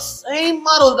it's the same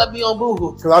models that be on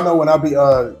Boohoo. Because I know when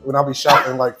I be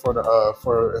shopping like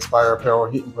for Inspire Apparel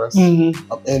or Heat and Press, in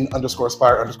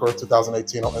 _Inspire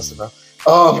 2018 on Instagram.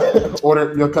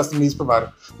 Order your custom needs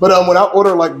provider. But when I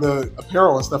order like the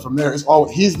apparel and stuff from there,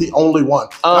 he's the only one.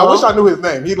 I wish I knew his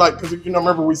name. He like, because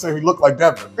remember we say he looked like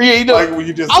Devin. Yeah, he does. Like when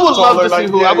you just I would love to see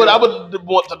who. I would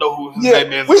want to know who his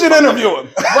name is. We should interview him.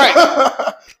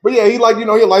 Right. But yeah, he like he a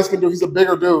light skinned dude. He's a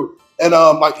bigger dude, and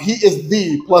like he is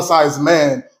the plus size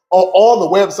man on all the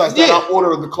websites that I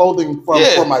order the clothing from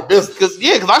for my business.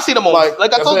 Because I've seen him on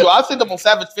like I told you, I've seen him on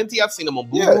Savage Fenty. I've seen him on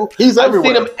Boohoo. Yeah, he's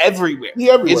everywhere. I've seen him everywhere. He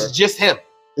everywhere. It's just him.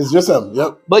 It's just him.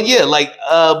 Yep. But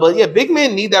big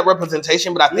men need that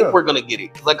representation. But I think we're gonna get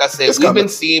it. Like I said, we've been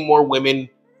seeing more women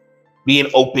being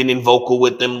open and vocal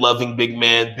with them, loving big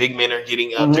men. Big men are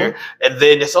getting out there, and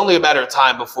then it's only a matter of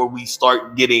time before we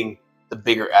start getting the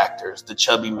bigger actors, the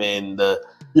chubby men. I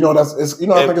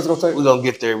think it's gonna take. We're gonna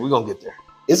get there.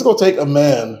 It's gonna take a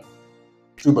man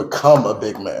to become a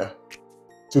big man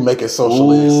to make it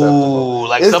socially acceptable.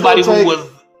 Like somebody who was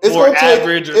more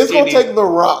average or it's gonna take The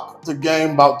Rock to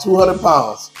gain about 200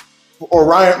 pounds, or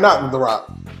not The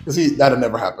Rock, because that'll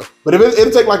never happen. But if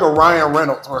it'll take like a Ryan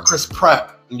Reynolds or a Chris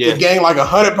Pratt to gain like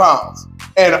 100 pounds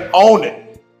and own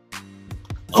it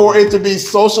for it to be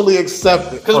socially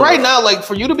accepted. Because right now, like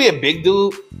for you to be a big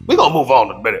dude, we're gonna move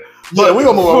on in a minute. But we're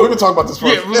gonna move on. We can talk about this for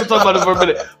we're gonna talk about it for a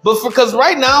minute. But because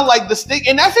right now, like the stigma,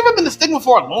 and that's even been the stigma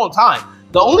for a long time.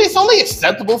 It's only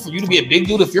acceptable for you to be a big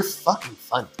dude if you're fucking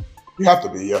funny. You have to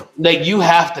be, yeah. Like you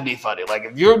have to be funny. Like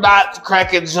if you're not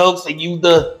cracking jokes and you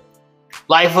the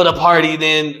life of the party,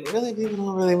 then really people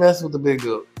don't really mess with the big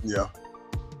dude. Yeah.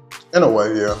 In a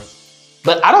way, yeah.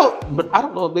 But I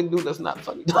don't know a big dude that's not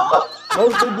funny.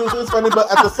 Most big dudes is funny, but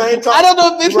at the same time, I don't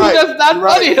know a big dude that's not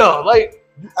funny though. Like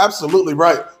you're absolutely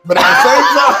right. But at the same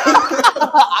time,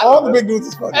 all the big dudes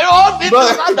is funny. And all big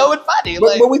dudes I know it's funny.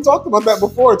 But we talked about that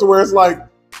before, to where it's like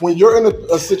when you're in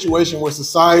a situation where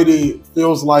society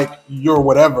feels like you're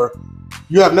whatever,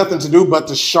 you have nothing to do but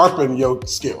to sharpen your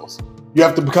skills. You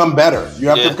have to become better. You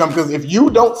have to become, because if you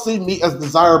don't see me as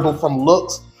desirable from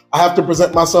looks, I have to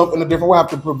present myself in a different way. I have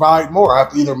to provide more. I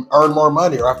have to either earn more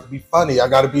money or I have to be funny. I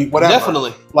got to be whatever.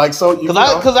 Definitely. Like, so, because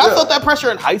I felt that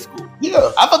pressure in high school.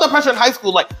 Yeah. I felt that pressure in high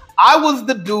school. Like, I was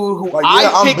the dude who like,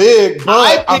 I'm big,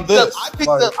 but I'm this.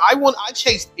 I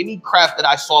chased any craft that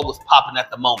I saw was popping at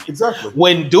the moment. Exactly.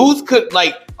 When dudes could,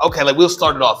 we'll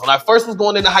start it off. When I first was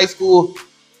going into high school,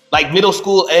 like middle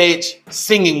school age,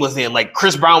 singing was in. Like,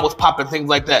 Chris Brown was popping, things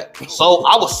like that. So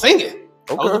I was singing.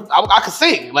 Okay. I could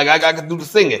sing. Like, I could do the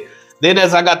singing. Then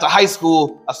as I got to high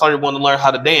school, I started wanting to learn how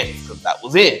to dance because that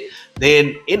was it.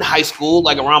 Then in high school,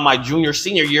 like around my junior,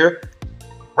 senior year,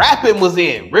 rapping was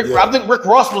in. I think Rick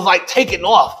Ross was like taking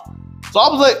off. So I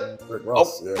was like, Rick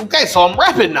Ross, okay, so I'm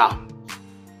rapping now.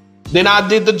 Then I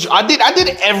did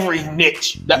every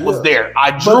niche that was there.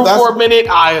 I drew for a minute.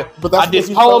 I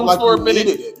did poems for a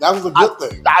minute. That was a good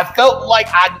thing. I felt like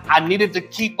I needed to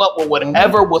keep up with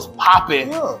whatever was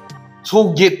popping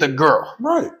to get the girl.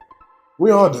 Right.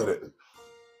 We all did it.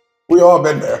 We all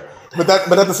been there. But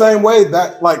at the same way,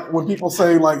 that like when people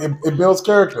say like it builds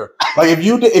character. Like if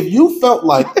you felt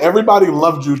like everybody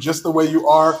loved you just the way you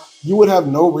are, you would have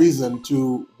no reason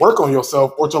to work on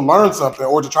yourself or to learn something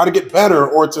or to try to get better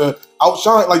or to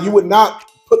outshine. Like you would not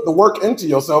put the work into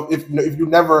yourself if you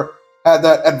never had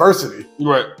that adversity.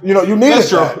 Right. You know, you needed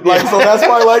that. Like so that's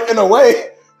why like in a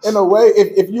way,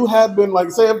 if you had been like,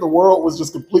 say if the world was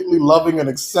just completely loving and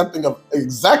accepting of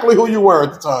exactly who you were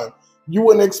at the time, you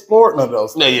wouldn't explore none of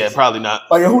those things. Yeah, probably not.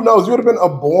 Like, who knows? You would have been a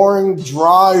boring,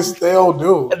 dry, stale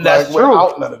dude. And that's true.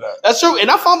 Without none of that. That's true. And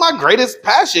I found my greatest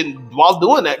passion while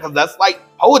doing that because that's like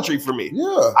poetry for me.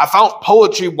 Yeah. I found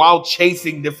poetry while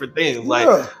chasing different things. Like,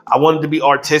 I wanted to be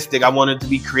artistic. I wanted to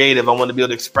be creative. I wanted to be able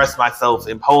to express myself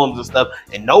in poems and stuff.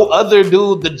 And no other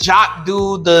dude, the jock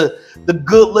dude, the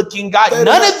good-looking guy,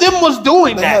 none of them was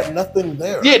doing that. They had nothing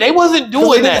there. Yeah, they wasn't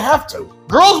doing that. They didn't have to.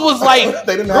 Girls was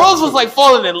like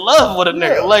falling in love with a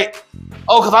nigga. Like,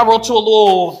 because I wrote you a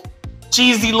little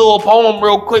cheesy little poem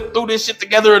real quick, threw this shit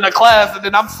together in a class, and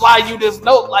then I'm flying you this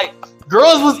note. Like,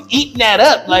 girls was eating that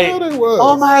up. Like,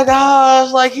 oh my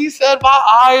gosh, like he said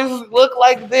my eyes look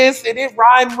like this and it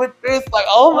rhymed with this. Like,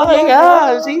 oh my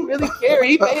gosh, he really cared.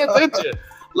 He pay attention.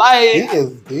 Like, he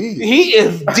is deep. He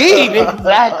is deep,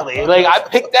 exactly. Like, I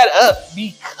picked that up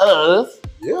because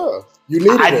you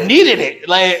needed it.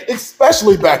 Like,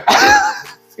 especially back then.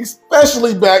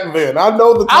 Especially back then. I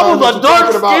know the time I was a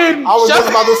dark skin. I was just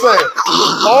about to say.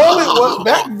 All it was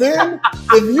back then,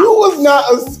 if you was not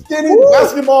a skinny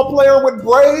basketball player with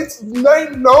braids,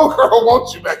 ain't no girl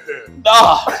wants you back then.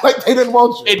 Nah. Like they didn't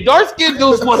want you. And dark skin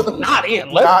dudes was not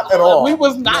in. Not at all. We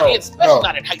was not in, especially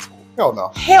not in high school. Hell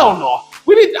no. Hell no.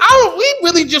 We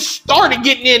really just started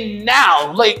getting in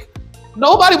now. Like,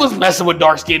 nobody was messing with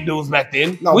dark skinned dudes back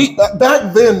then. No,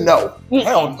 back then, no.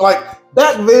 Hell, like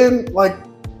back then, like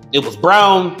it was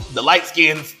brown, the light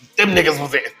skins, them niggas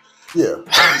was in. Yeah,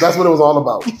 that's what it was all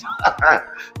about.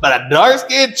 But a dark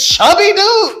skinned chubby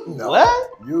dude? No.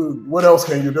 What? What else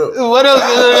can you do? What else?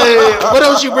 What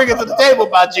else you bringing to the table,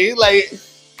 my G? Like,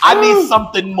 I need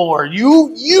something more.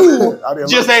 You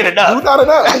just ain't enough. You not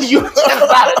enough. You just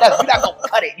not enough. You're not gonna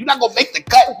cut it. You're not gonna make the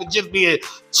cut with just being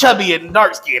chubby and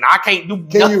dark skinned. I can't do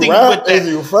nothing with that. Is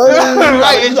you funny?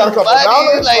 Right? You got a couple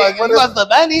dollars. Like you want some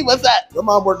money? What's that? Your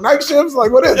mom work night shifts.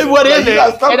 Like what is it? What is it?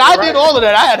 And I did all of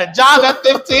that. I had a job at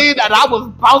 15, and I was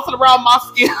bouncing around my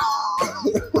skin.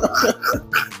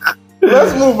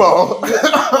 Let's move on.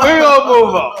 We're gonna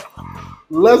move on.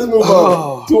 Let's move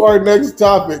on to our next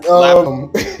topic.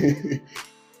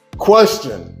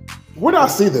 Question. Where did I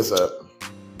see this at?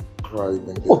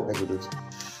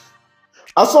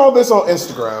 I saw this on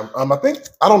Instagram.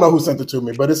 I don't know who sent it to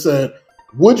me, but it said,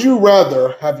 would you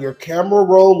rather have your camera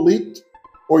roll leaked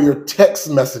or your text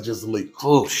messages leaked?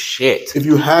 Oh, shit. If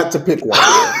you had to pick one.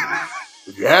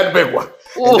 If you had to pick one.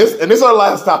 And this is our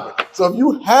last topic. So if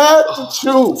you had to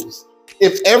choose,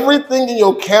 if everything in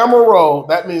your camera roll,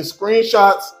 that means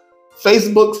screenshots,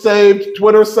 Facebook saved,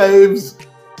 Twitter saves,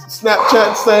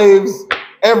 Snapchat saves,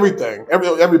 everything.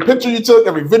 Every picture you took,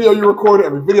 every video you recorded,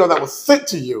 every video that was sent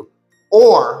to you.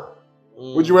 Or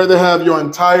would you rather have your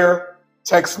entire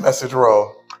text message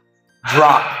roll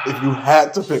drop if you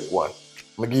had to pick one? I'm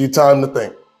going to give you time to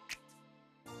think.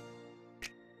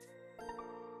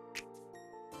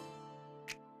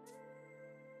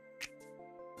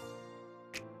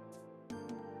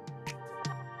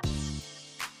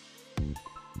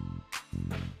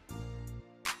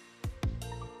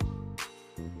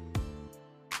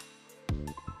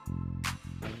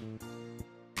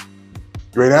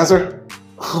 You ready to answer?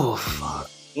 Oh fuck!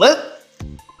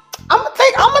 I'm gonna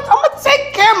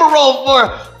take camera roll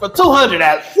for 200.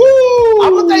 I'm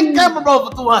gonna take camera roll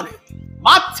for 200.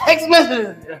 My text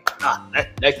message.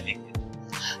 Next thing.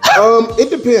 It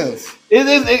depends. It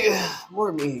is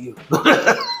more me and you.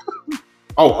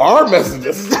 Oh, our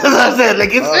messages. That's what I said. Like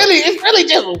it's really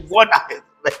just one item.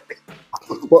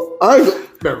 Well, I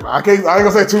ain't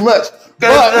gonna say too much.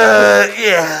 But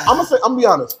yeah, I'm gonna be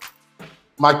honest.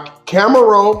 My camera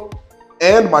roll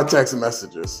and my text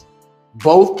messages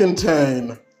both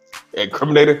contain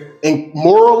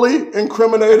morally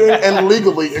incriminating and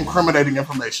legally incriminating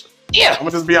information. Yeah, I'm gonna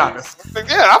just be honest.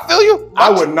 Yeah, I feel you. I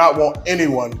would not want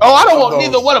anyone. Oh, I don't want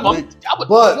neither one of them. I would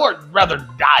rather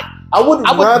die. I would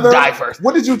rather die first.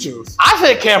 What did you choose? I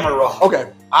said camera roll.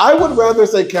 Okay, I would rather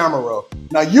say camera roll.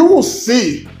 Now you will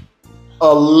see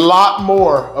a lot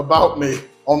more about me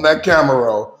on that camera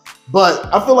roll.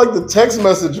 But I feel like the text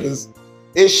messages,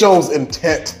 it shows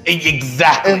intent.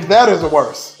 Exactly. And that is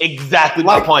worse. Exactly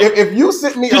my point. If you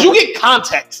sent me... Because you get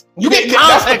context. You get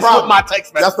context with my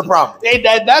text message. That's the problem.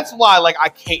 That's why I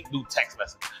can't do text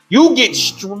message. You get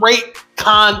straight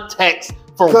context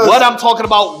for what I'm talking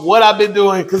about, what I've been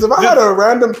doing. Because if I had a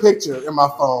random picture in my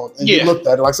phone and you looked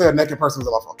at it, like say a naked person was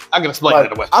on my phone. I can explain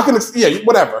it away. I can,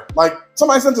 whatever. Like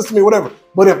somebody sent this to me, whatever.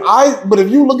 But if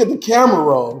you look at the camera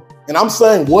roll and I'm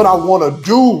saying what I want to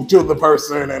do to the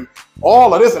person and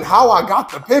all of this and how I got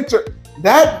the picture,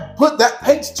 that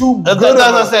paints too good. That's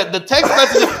what I said. The text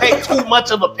messages paint too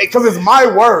much of a picture. Because it's my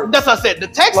word. That's what I said. The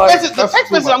text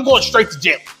message, I'm going straight to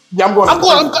jail. Yeah, I'm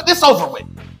going. This over with.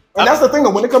 And that's the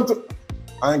thing. When it comes to,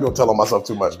 I ain't gonna tell on myself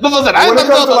too much. That's what I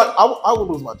said. I will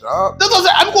lose my job. That's what I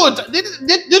said. I'm going to.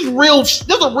 There's a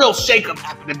real shakeup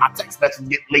happening. My text message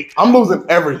get leaked. I'm losing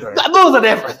everything. I'm losing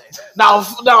everything. Now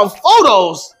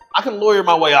photos. I can lawyer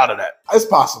my way out of that. It's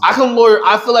possible. I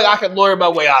feel like I can lawyer my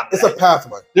way out of that. It's a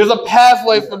pathway. There's a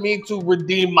pathway for me to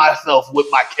redeem myself with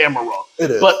my camera roll.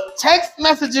 It is. But text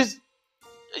messages,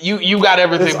 you got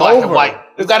everything black and white.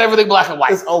 You got everything black and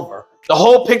white. It's over. The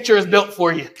whole picture is built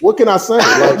for you. What can I say?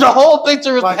 The whole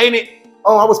picture is painted.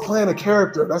 Oh, I was playing a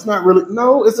character. That's not really.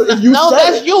 No,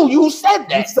 that's you. You said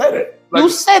that. You said it. You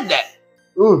said that.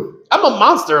 Ooh. I'm a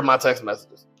monster in my text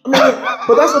messages. I mean,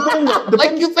 but that's the thing.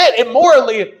 Like you said, and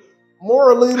morally,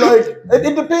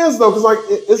 it depends though, because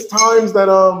it's times that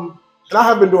and I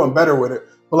have been doing better with it.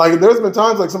 But there's been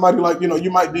times somebody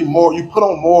you might be more. You put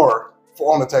on more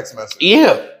on the text message.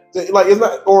 Yeah. It's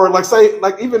not, or say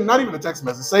even not even a text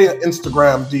message. Say an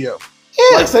Instagram DM.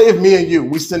 Yeah. Say if me and you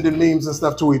we sending memes and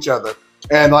stuff to each other,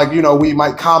 and we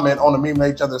might comment on a meme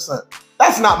that each other sent.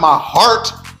 That's not my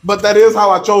heart, but that is how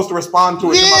I chose to respond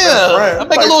to it. Yeah. To my best friend. I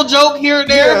make a little joke here and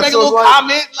there. Make a little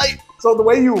comment. So the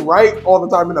way you write all the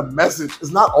time in a message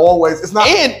is not always. It's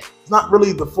not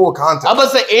really the full content. I'm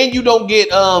about to say, and you don't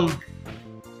get how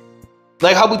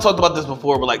we talked about this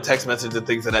before with text messages and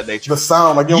things of that nature. The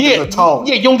sound, you don't get the tone.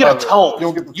 Yeah, you don't get a tone. You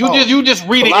don't get the tone. You just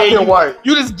read it and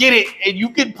you just get it, and you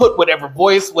can put whatever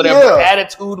voice, whatever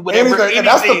attitude, whatever anything. And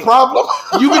that's the problem.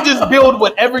 You can just build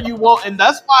whatever you want, and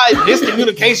that's why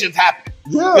miscommunications happen.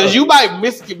 Yeah. Because you might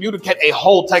miscommunicate a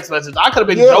whole text message. I could have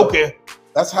been joking,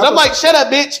 That's happened. And I'm like, shut up,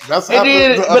 bitch. That's and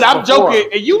then, but I'm joking,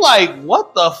 and you like,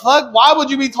 what the fuck? Why would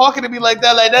you be talking to me like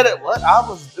that? What?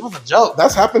 It was a joke.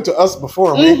 That's happened to us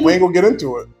before. We ain't gonna get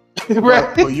into it.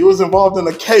 Right. But you was involved in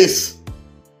a case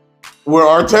where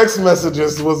our text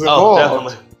messages was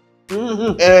involved.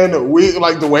 And we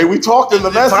like the way we talked in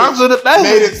the message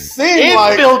made it seem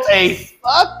like built a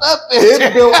fucked up picture.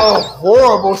 It built a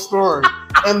horrible story.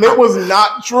 And it was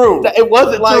not true. It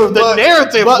wasn't true. The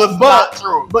narrative was not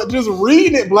true. But just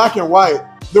reading it black and white,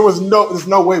 there's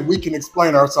no way we can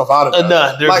explain ourselves out of that.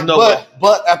 No, there's no way.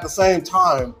 But at the same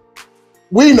time,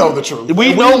 we know the truth.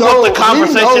 We know what the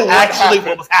conversation actually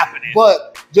was happening.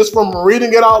 But just from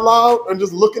reading it out loud and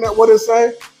just looking at what it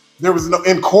say, there was no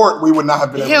in court. We would not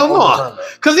have been able to overturn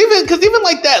that. Because even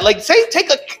like that, like say take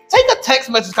a text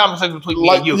message conversation between me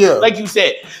and you. Yeah. Like you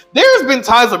said, there's been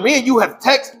times where me and you have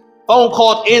phone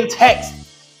called in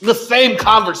text the same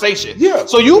conversation. Yeah.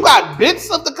 So you got bits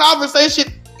of the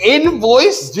conversation in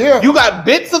voice. Yeah. You got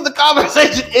bits of the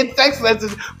conversation in text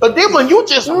message. But then when you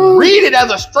just read it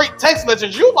as a straight text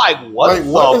message, you like, what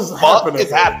the fuck is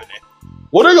happening?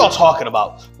 What are y'all talking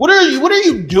about? What are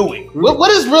you doing?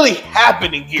 What is really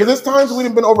happening here? Because there's times we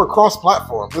didn't been over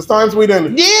cross-platform. There's times we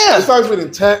didn't. Yeah. There's times we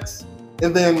didn't text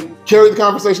and then carried the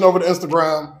conversation over to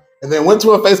Instagram and then went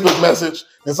to a Facebook message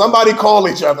and somebody called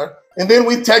each other and then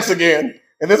we text again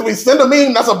and then we send a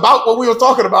meme that's about what we were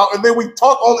talking about and then we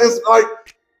talk on Instagram.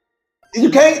 Like, you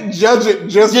can't judge it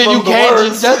just from the words. You can't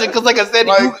just judge it because, like I said,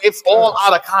 it's all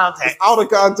out of context. It's out of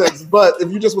context. But if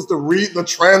you just was to read the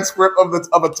transcript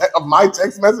of my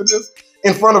text messages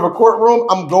in front of a courtroom,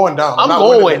 I'm going down. I'm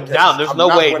going down. There's no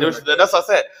way. That's what I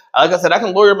said. Like I said, I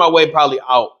can lawyer my way probably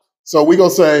out. So we gonna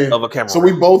say of a camera. So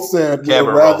we both said we'd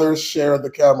rather share the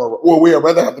camera, or we'd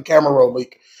rather have the camera roll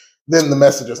leak than the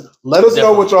messages. Let us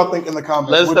know what y'all think in the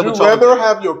comments. Would you rather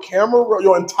have your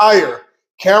entire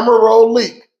camera roll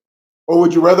leak? Or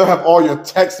would you rather have all your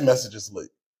text messages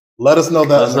leak? Let us know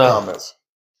that in the comments.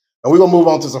 And we're going to move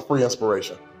on to some free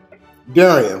inspiration.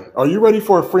 Darian, are you ready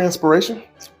for a free inspiration?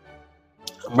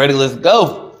 I'm ready. Let's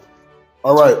go.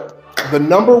 All right. The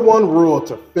number one rule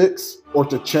to fix or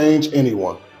to change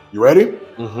anyone. You ready?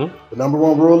 Mm-hmm. The number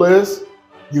one rule is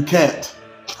you can't.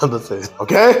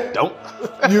 Okay? Don't.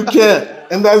 You can't.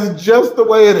 And that's just the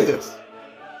way it is.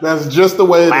 That's just the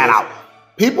way it is. Out.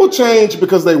 People change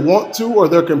because they want to or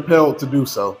they're compelled to do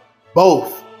so.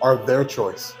 Both are their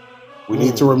choice. We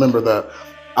need to remember that.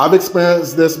 I've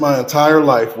experienced this my entire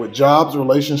life with jobs,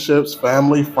 relationships,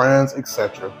 family, friends,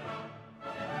 etc.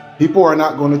 People are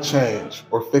not going to change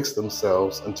or fix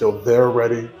themselves until they're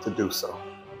ready to do so.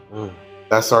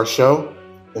 That's our show,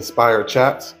 Inspired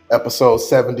Chats, episode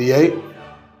 78.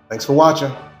 Thanks for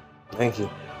watching. Thank you.